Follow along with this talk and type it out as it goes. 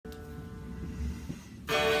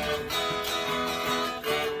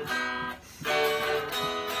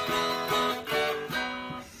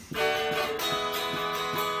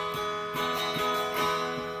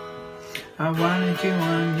find you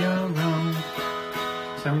on your own.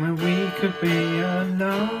 Somewhere we could be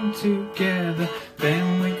alone together.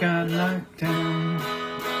 Then we got locked down,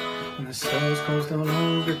 and the stores closed all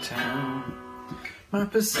over town. My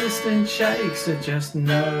persistent shakes are just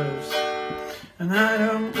nerves, and I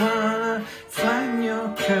don't wanna flatten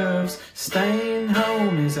your curves. Staying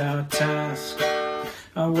home is our task.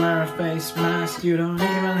 I wear a face mask, you don't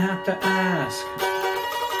even have to ask.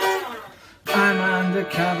 I'm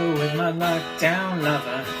undercover with my lockdown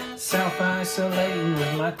lover, self-isolating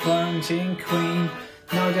with my quarantine queen.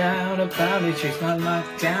 No doubt about it, she's my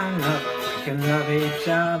lockdown lover. We can love each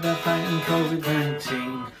other fighting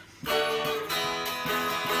COVID-19.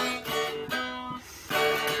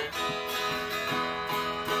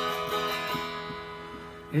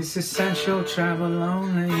 It's essential travel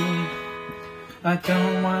only. I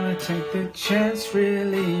don't wanna take the chance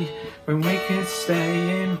really, when we could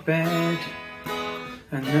stay in bed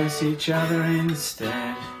and nurse each other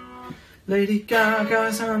instead. Lady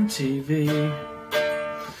Gaga's on TV,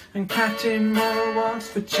 and Captain Moore walks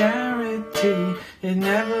for charity. It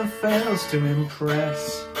never fails to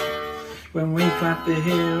impress when we clap the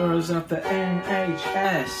heroes of the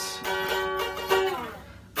NHS.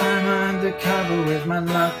 I'm undercover with my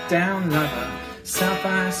lockdown lover,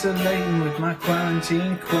 self-isolating with my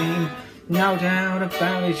quarantine queen. No doubt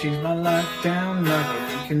about it, she's my lockdown lover.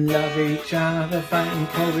 We can love each other fighting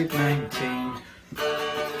COVID-19.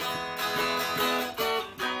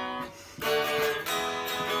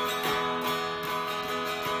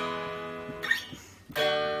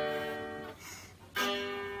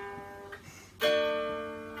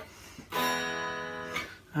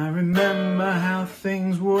 I remember how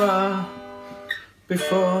things were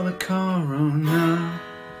before the corona.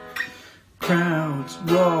 Crowds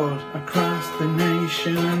roared across the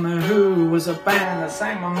nation, and the Who was a band that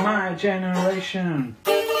sang on my generation.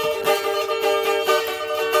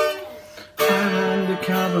 I'm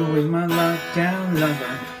undercover with my lockdown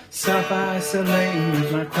lover, self-isolating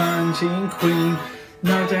with my quarantine queen.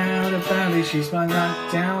 No doubt about it, she's my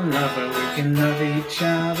lockdown lover. We can love each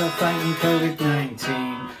other fighting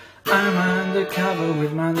COVID-19. I'm undercover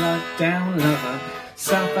with my lockdown lover,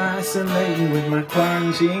 self-isolating with my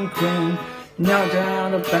quarantine queen. No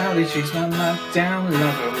doubt about it, she's my lockdown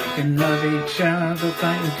lover. We can love each other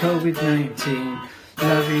fighting COVID-19.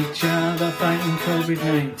 Love each other fighting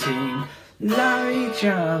COVID-19. Love each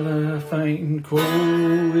other fighting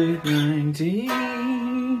COVID-19.